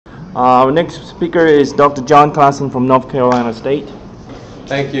Our next speaker is Dr. John Klassen from North Carolina State.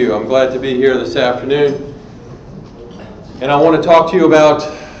 Thank you. I'm glad to be here this afternoon. And I want to talk to you about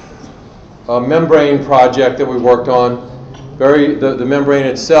a membrane project that we worked on. The membrane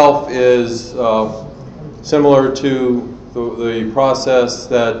itself is similar to the process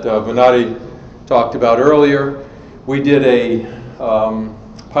that Venati talked about earlier. We did a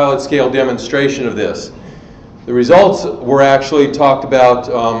pilot scale demonstration of this. The results were actually talked about,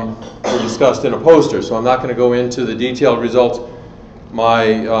 were discussed in a poster, so I'm not going to go into the detailed results.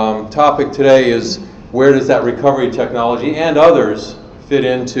 My topic today is where does that recovery technology and others fit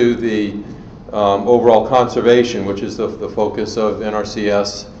into the overall conservation, which is the focus of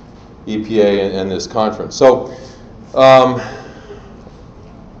NRCS, EPA, and this conference. So,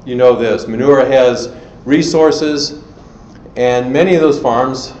 you know this, Manura has resources, and many of those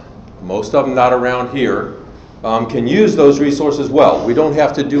farms, most of them not around here, can use those resources well. We don't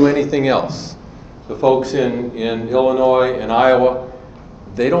have to do anything else. The folks in Illinois and Iowa,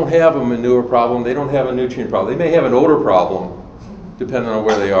 they don't have a manure problem, they don't have a nutrient problem. They may have an odor problem, depending on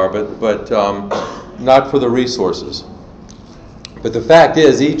where they are, but not for the resources. But the fact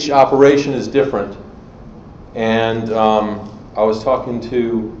is, each operation is different. And I was talking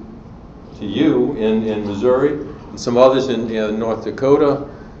to you in Missouri, and some others in North Dakota,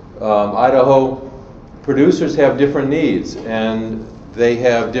 Idaho. Producers have different needs, and they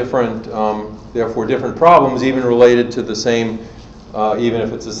have different, therefore different problems, even related to the same, even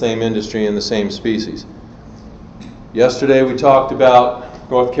if it's the same industry and the same species. Yesterday we talked about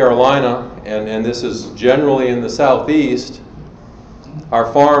North Carolina, and this is generally in the southeast.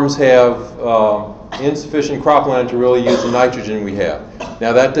 Our farms have insufficient cropland to really use the nitrogen we have.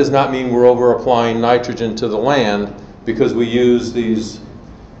 Now that does not mean we're over applying nitrogen to the land, because we use these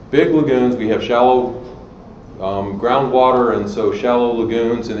big lagoons. We have shallow groundwater, and so shallow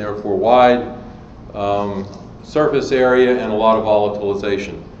lagoons, and therefore wide surface area and a lot of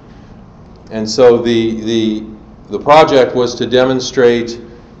volatilization. And so the project was to demonstrate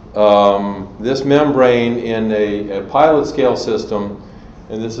this membrane in a pilot scale system,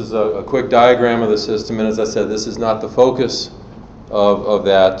 and this is a quick diagram of the system, and as I said, this is not the focus of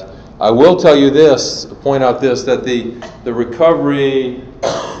that. I will tell you this, point out this, that the recovery, am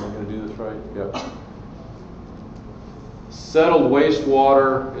I going to do this right? Yeah. Settled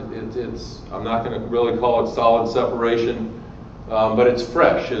wastewater, I'm not going to really call it solid separation, but it's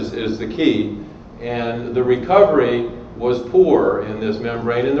fresh is the key. And the recovery was poor in this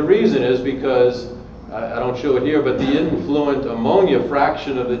membrane, and the reason is because, I don't show it here, but the influent ammonia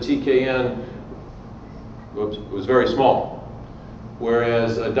fraction of the TKN was very small.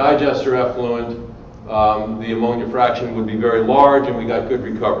 Whereas a digester effluent, the ammonia fraction would be very large, and we got good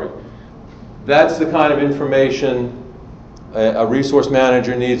recovery. That's the kind of information a resource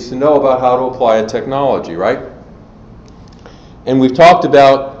manager needs to know about how to apply a technology, right? And we've talked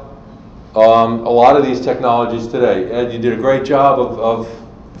about a lot of these technologies today. Ed, you did a great job of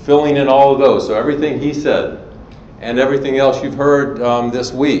filling in all of those. So everything he said and everything else you've heard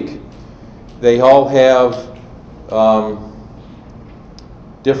this week, they all have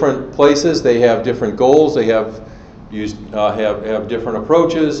different places, they have different goals, they have different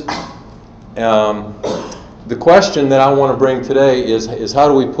approaches. The question that I want to bring today is how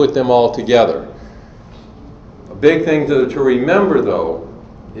do we put them all together? A big thing to remember, though,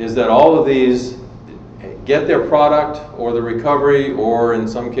 is that all of these get their product or the recovery, or in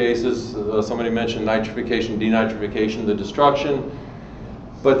some cases, somebody mentioned nitrification, denitrification, the destruction,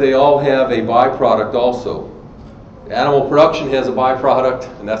 but they all have a byproduct also. Animal production has a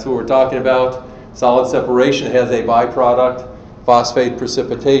byproduct, and that's what we're talking about. Solid separation has a byproduct. Phosphate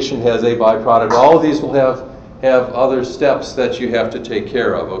precipitation has a byproduct. All of these will have other steps that you have to take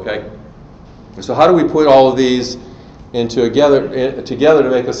care of, okay? So how do we put all of these together to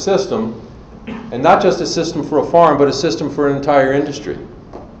make a system, and not just a system for a farm, but a system for an entire industry?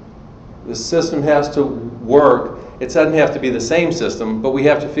 The system has to work. It doesn't have to be the same system, but we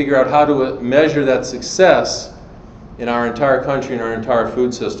have to figure out how to measure that success in our entire country and our entire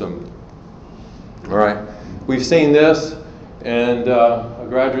food system. All right, we've seen this, and a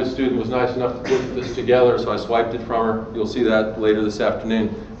graduate student was nice enough to put this together, so I swiped it from her. You'll see that later this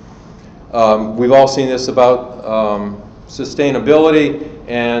afternoon. We've all seen this about sustainability,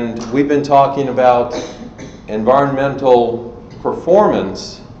 and we've been talking about environmental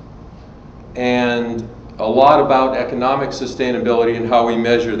performance and a lot about economic sustainability and how we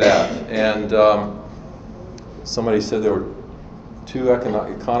measure that. And somebody said there were 2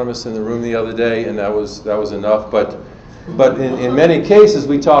 economists in the room the other day, and that was enough. But in many cases,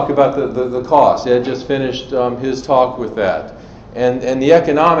 we talk about the cost. Ed just finished his talk with that. And the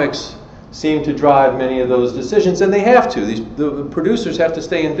economics seem to drive many of those decisions, and they have to. The producers have to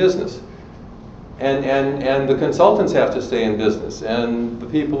stay in business. And the consultants have to stay in business, and the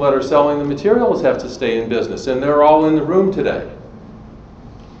people that are selling the materials have to stay in business, and they're all in the room today.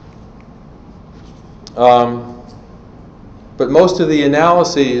 But most of the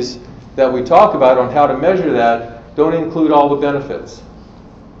analyses that we talk about on how to measure that don't include all the benefits.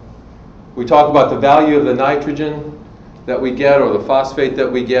 We talk about the value of the nitrogen that we get or the phosphate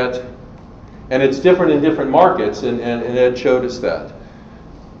that we get, and it's different in different markets, and Ed showed us that.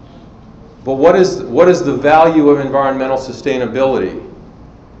 But what is the value of environmental sustainability?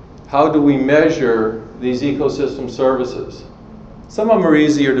 How do we measure these ecosystem services? Some of them are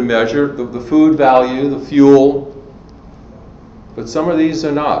easier to measure, the food value, the fuel, but some of these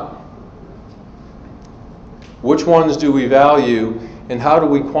are not. Which ones do we value, and how do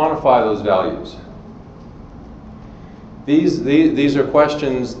we quantify those values? These are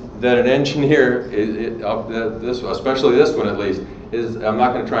questions that an engineer, especially this one at least, I'm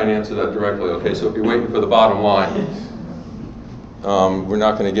not going to try and answer that directly, okay? So if you're waiting for the bottom line, we're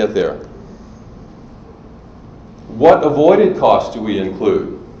not going to get there. What avoided costs do we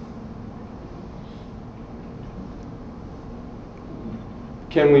include?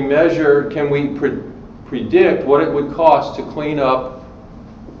 Can we measure, can we predict what it would cost to clean up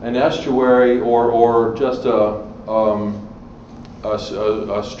an estuary or just a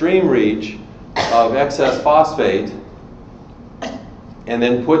stream reach of excess phosphate, and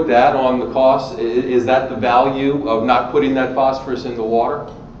then put that on the cost? Is that the value of not putting that phosphorus in the water?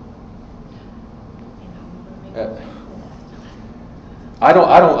 I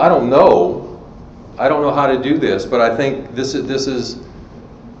don't know. I don't know how to do this, but I think these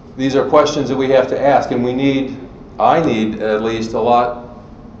are questions that we have to ask, and I need at least a lot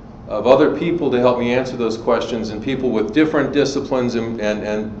of other people to help me answer those questions, and people with different disciplines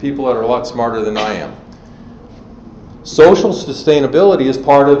and people that are a lot smarter than I am. Social sustainability is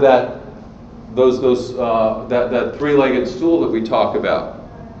part of that three-legged stool that we talk about.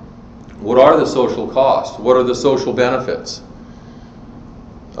 What are the social costs? What are the social benefits?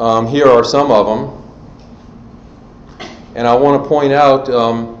 Here are some of them, and I want to point out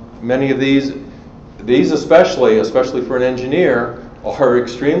many of these especially for an engineer, are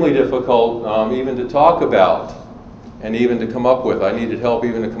extremely difficult even to talk about and even to come up with. I needed help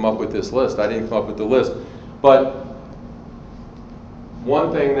even to come up with this list. I didn't come up with the list. But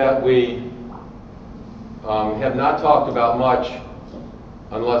one thing that we have not talked about much,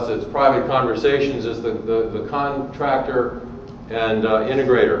 unless it's private conversations, is the contractor and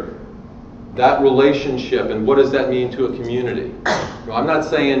integrator. That relationship, and what does that mean to a community? I'm not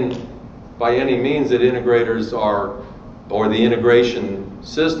saying by any means that integrators or the integration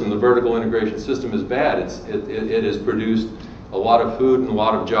system, the vertical integration system, is bad. It has produced a lot of food and a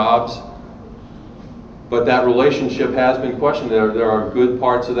lot of jobs, but that relationship has been questioned. There are good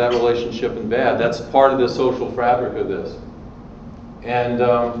parts of that relationship and bad. That's part of the social fabric of this. And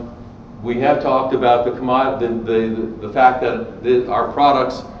we have talked about the fact that our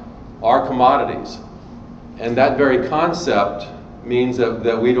products are commodities, and that very concept means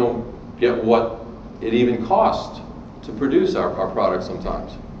that we don't get what it even costs to produce our products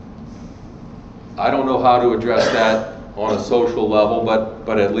sometimes. I don't know how to address that on a social level,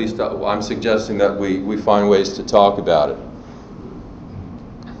 but at least I'm suggesting that we find ways to talk about it.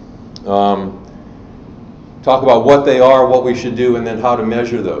 Talk about what they are, what we should do, and then how to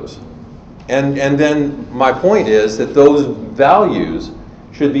measure those. And then my point is that those values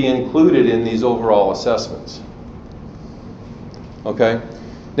should be included in these overall assessments. Okay?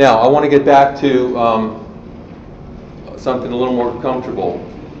 Now, I want to get back to something a little more comfortable,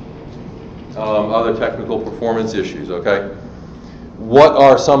 other technical performance issues, okay? What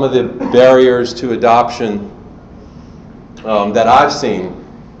are some of the barriers to adoption that I've seen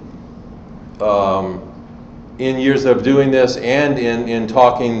in years of doing this and in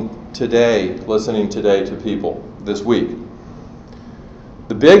talking today, listening today to people this week?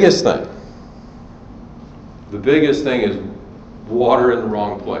 The biggest thing is water in the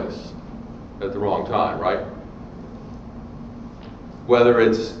wrong place at the wrong time, right? Whether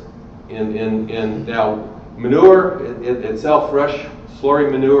it's in now manure itself, fresh slurry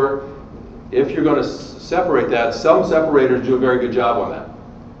manure, if you're going to separate that, some separators do a very good job on that,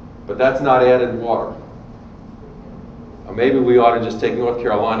 but that's not added water. Maybe we ought to just take North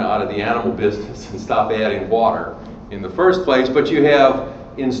Carolina out of the animal business and stop adding water in the first place, but you have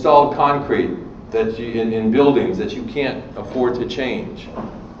installed concrete that in buildings that you can't afford to change.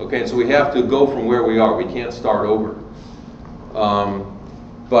 Okay, so we have to go from where we are. We can't start over.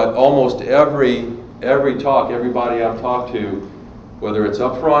 But almost every talk, everybody I've talked to whether it's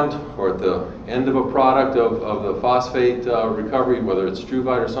up front or at the end of a product of the phosphate recovery, whether it's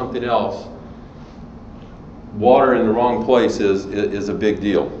struvite or something else, water in the wrong place is a big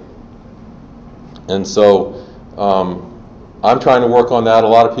deal. And so I'm trying to work on that. A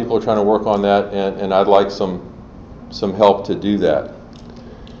lot of people are trying to work on that, and I'd like some help to do that.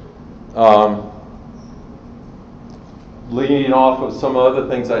 Leading off of some other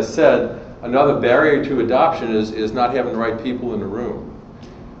things I said, another barrier to adoption is not having the right people in the room.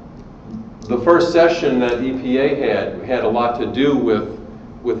 The first session that EPA had a lot to do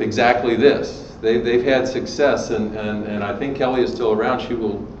with exactly this. They've had success, and I think Kelly is still around. She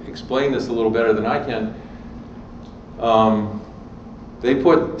will explain this a little better than I can. They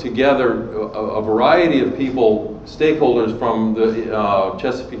put together a variety of people, stakeholders from the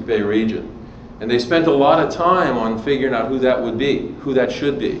Chesapeake Bay region. And they spent a lot of time on figuring out who that would be, who that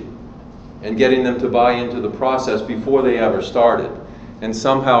should be, and getting them to buy into the process before they ever started. And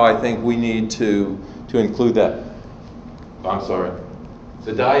somehow I think we need to include that. I'm sorry.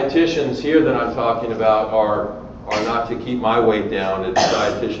 The dietitians here that I'm talking about are not to keep my weight down. It's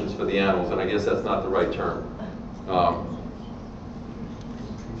dietitians for the animals, and I guess that's not the right term.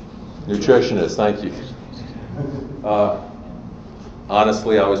 Nutritionists, thank you.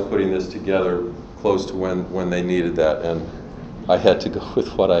 Honestly, I was putting this together close to when they needed that, and I had to go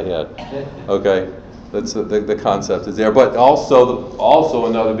with what I had. Okay, that's the concept is there. But also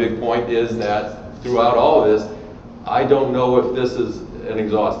another big point is that throughout all of this, I don't know if this is an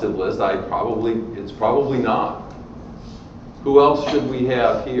exhaustive list. It's probably not. Who else should we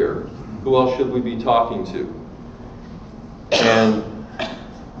have here? Who else should we be talking to?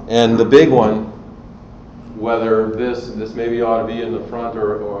 And the big one, whether this maybe ought to be in the front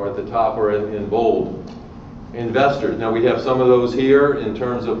or at the top or in bold, investors. Now we have some of those here in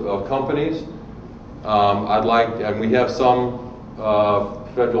terms of companies. And we have some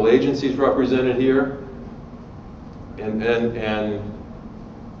federal agencies represented here. And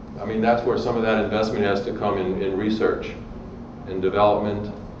I mean, that's where some of that investment has to come in research and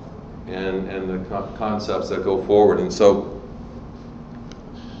development and the concepts that go forward. And so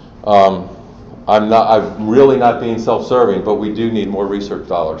I'm really not being self-serving, but we do need more research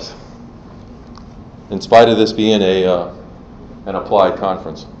dollars, in spite of this being an applied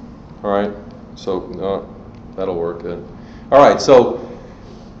conference. All right, so that'll work good. All right, so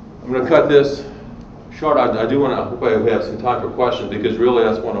I'm going to cut this short. I do want to, hope we have some time for questions, because really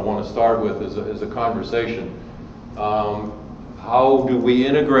that's what I want to start with is a conversation. How do we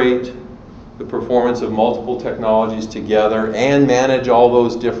integrate the performance of multiple technologies together and manage all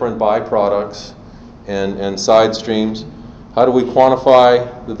those different byproducts and side streams? How do we quantify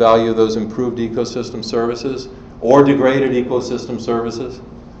the value of those improved ecosystem services or degraded ecosystem services?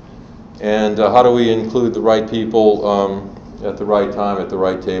 And how do we include the right people at the right time at the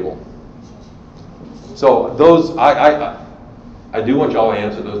right table? So those, I do want y'all to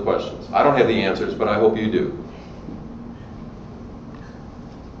answer those questions. I don't have the answers, but I hope you do.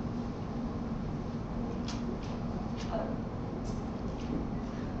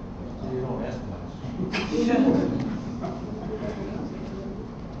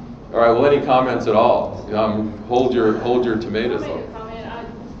 All right. Well, any comments at all? Hold your tomatoes. I'll make a comment. I'm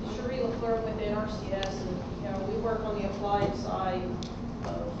Cherie LaFleur with NRCS, and we work on the applied side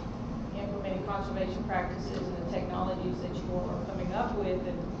of implementing conservation practices and the technologies that you all are coming up with.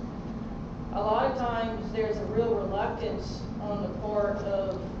 And a lot of times there's a real reluctance on the part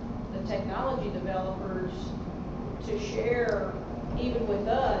of the technology developers to share, even with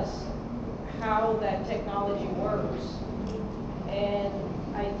us, how that technology works. And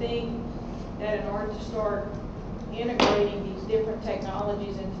I think that in order to start integrating these different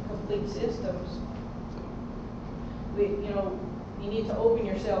technologies into complete systems, you need to open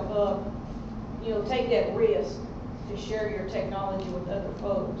yourself up, take that risk to share your technology with other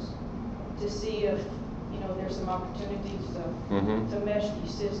folks to see if, there's some opportunities to mesh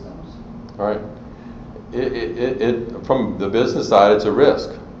these systems. All right. From the business side, it's a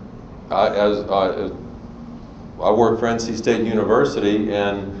risk. I work for NC State University,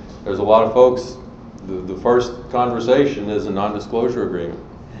 and there's a lot of folks, the first conversation is a non-disclosure agreement.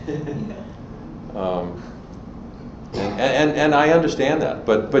 And I understand that,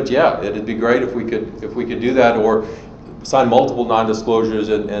 but yeah, it'd be great if we could do that, or sign multiple non-disclosures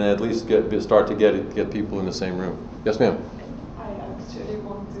and at least start to get people in the same room. Yes, ma'am. I actually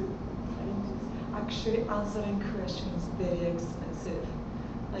want to. Actually, answering questions very expensive.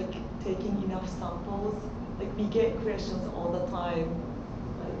 Like taking enough samples. Like we get questions all the time.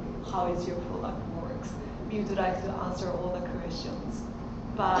 Like, how is your product works? We would like to answer all the questions,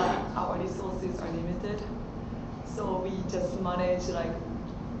 but our resources are limited. So we just manage like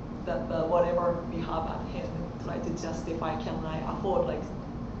the whatever we have at hand, try to justify, can I afford like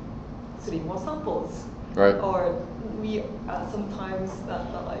 3 more samples? Right. Or we sometimes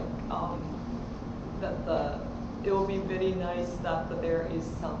it will be very nice that there is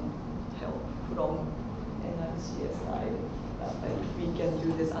some help from NRCS side that like we can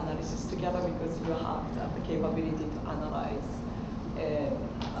do this analysis together because you have the capability to analyze and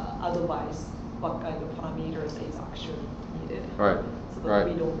advise what kind of parameters is actually needed. Right. So that Right.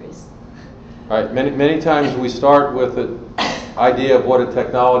 we don't waste. Right. Many times we start with the idea of what a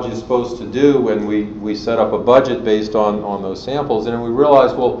technology is supposed to do, and we set up a budget based on those samples, and then we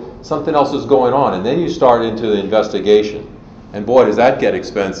realize, well, something else is going on, and then you start into the investigation. And boy, does that get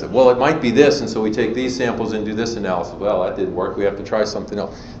expensive. Well, it might be this, and so we take these samples and do this analysis. Well, that didn't work. We have to try something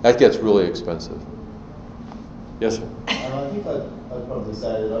else. That gets really expensive. Yes, sir? I think I'd probably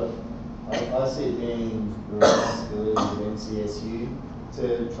say that I see it being the responsibility of NCSU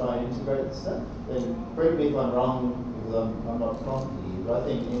to try and integrate the stuff. And correct me if I'm wrong, because I'm not from here, but I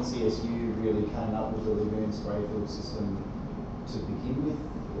think NCSU really came up with the lagoon sprayfield system to begin with,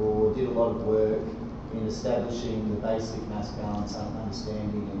 or did a lot of work in establishing the basic mass balance and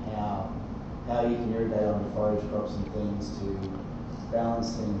understanding and how you can irrigate onto forage crops and things to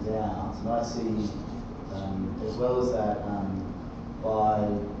balance things out. And I see, as well as that, by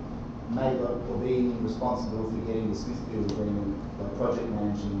being responsible for getting the Smithfield agreement, by project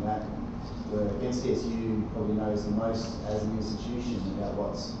managing that, where NCSU probably knows the most as an institution about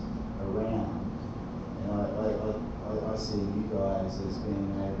what's around. And I see you guys as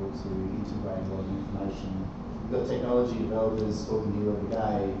being able to integrate a lot of information. You've got technology developers talking to you every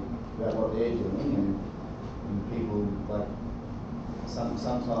day about what they're doing, and people like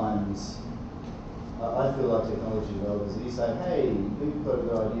sometimes I feel like technology developers, if you say, hey, we've got a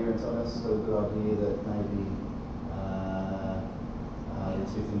good idea and someone else has got a good idea that maybe the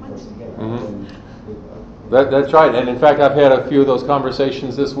two things close together. Mm-hmm. That's right, and in fact I've had a few of those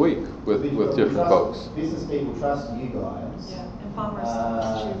conversations this week with different folks. Business people trust you guys. Yeah, and farmers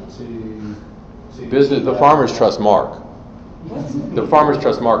Business, the farmers trust Mark. What? The farmers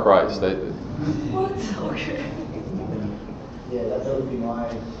trust Mark Rice. What? Okay. Yeah, that would be my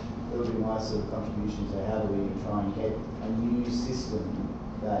sort of contribution to how do we try and get a new system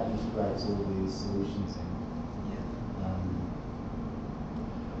that integrates all these solutions in.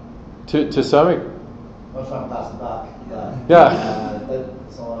 To some I'm not trying to pass the buck, but yeah.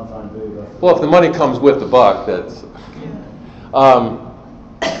 That's all I'm trying to do. Well, if the money comes with the buck, that's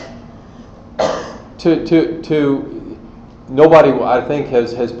nobody, I think,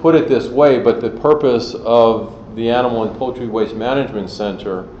 has put it this way, but the purpose of the Animal and Poultry Waste Management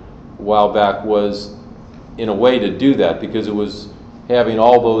Center a while back was, in a way, to do that, because it was having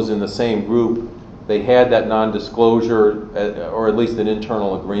all those in the same group. They had that non-disclosure, or at least an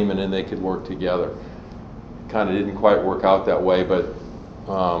internal agreement, and they could work together. Kind of didn't quite work out that way, but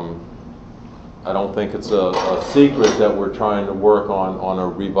I don't think it's a secret that we're trying to work on a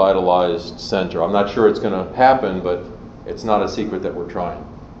revitalized center. I'm not sure it's going to happen, but it's not a secret that we're trying.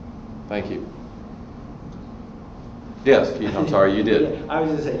 Thank you. Yes, Keith, I'm sorry, you did. Yeah, I was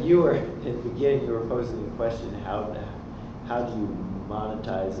going to say, you were, in the beginning, you were posing the question, how do you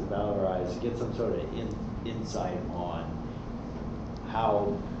monetize and valorize, get some sort of insight on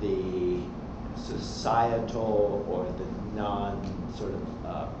how the societal or the non-sort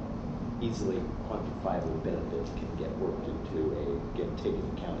of easily quantifiable benefits can get worked into get taken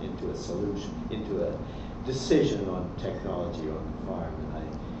account into a solution, into a decision on technology on the farm.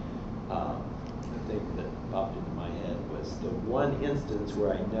 And the thing that popped into my head was the one instance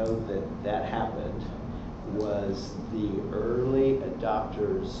where I know that happened was the early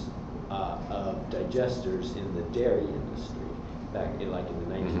adopters of digesters in the dairy industry back in the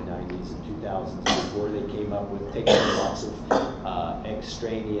 1990s and 2000s, before they came up with taking lots of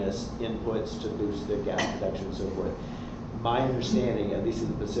extraneous inputs to boost their gas production and so forth. My understanding, at least in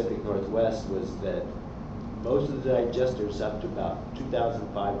the Pacific Northwest, was that most of the digesters up to about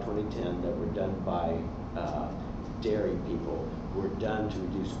 2005, 2010 that were done by dairy people were done to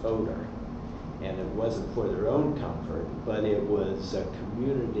reduce odor. And it wasn't for their own comfort, but it was a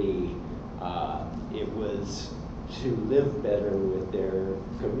community, it was to live better with their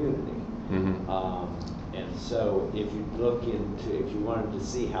community. Mm-hmm. And so if you wanted to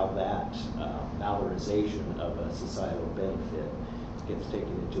see how that valorization of a societal benefit gets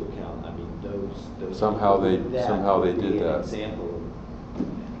taken into account, I mean, those somehow they did that. Example of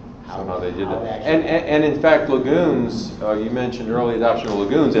somehow they did that. And in fact, lagoons, you mentioned early adoption of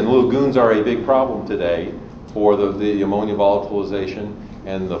lagoons, and lagoons are a big problem today for the ammonia volatilization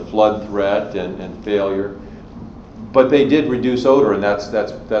and the flood threat and failure. But they did reduce odor, and that's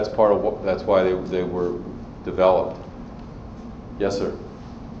part of that's why they were developed. Yes, sir.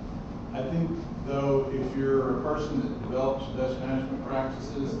 I think, though, if you're a person that develops best management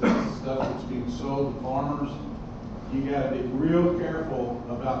practices, that's stuff that's being sold to farmers, you got to be real careful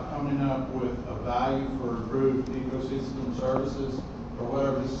about coming up with a value for improved ecosystem services or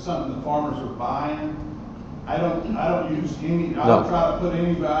whatever. This is something the farmers are buying. I don't try to put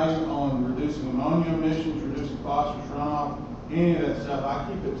any value on reducing ammonia emissions, reducing phosphorus runoff, any of that stuff. I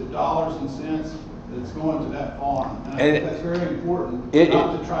keep it to dollars and cents that's going to that farm. And I think that's very important,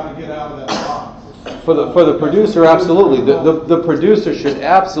 not to try to get out of that box. For the producer, absolutely. The producer should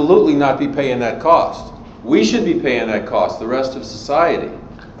absolutely not be paying that cost. We should be paying that cost, the rest of society.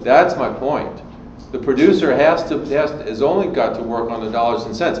 That's my point. The producer has only got to work on the dollars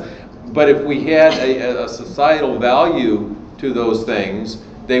and cents. But if we had a societal value to those things,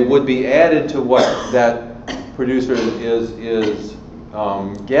 they would be added to what that producer is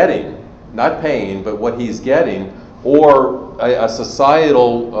getting, not paying, but what he's getting, or a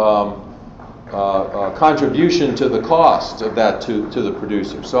societal contribution to the cost of that to the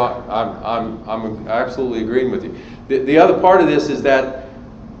producer. So I'm absolutely agreeing with you. The other part of this is that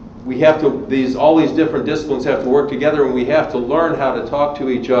we have to, all these different disciplines have to work together, and we have to learn how to talk to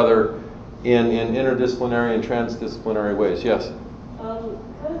each other in interdisciplinary and transdisciplinary ways. Yes?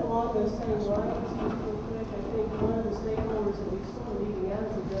 Kind of along those same lines, real quick, I think one of the stakeholders that we still are leaving out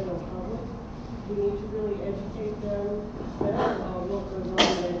is the general public. We need to really educate them better about what goes on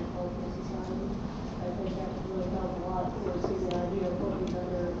in the agricultural society. I think that would really help a lot towards getting an idea of what these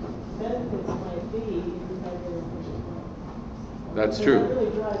other benefits might be if we had very efficient farm. That's true. That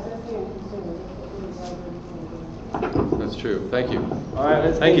really drives, that's the end consumer, that's what really drives everything. That's true. Thank you. All right,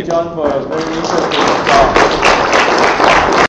 let's Thank thank you. John for a very interesting talk.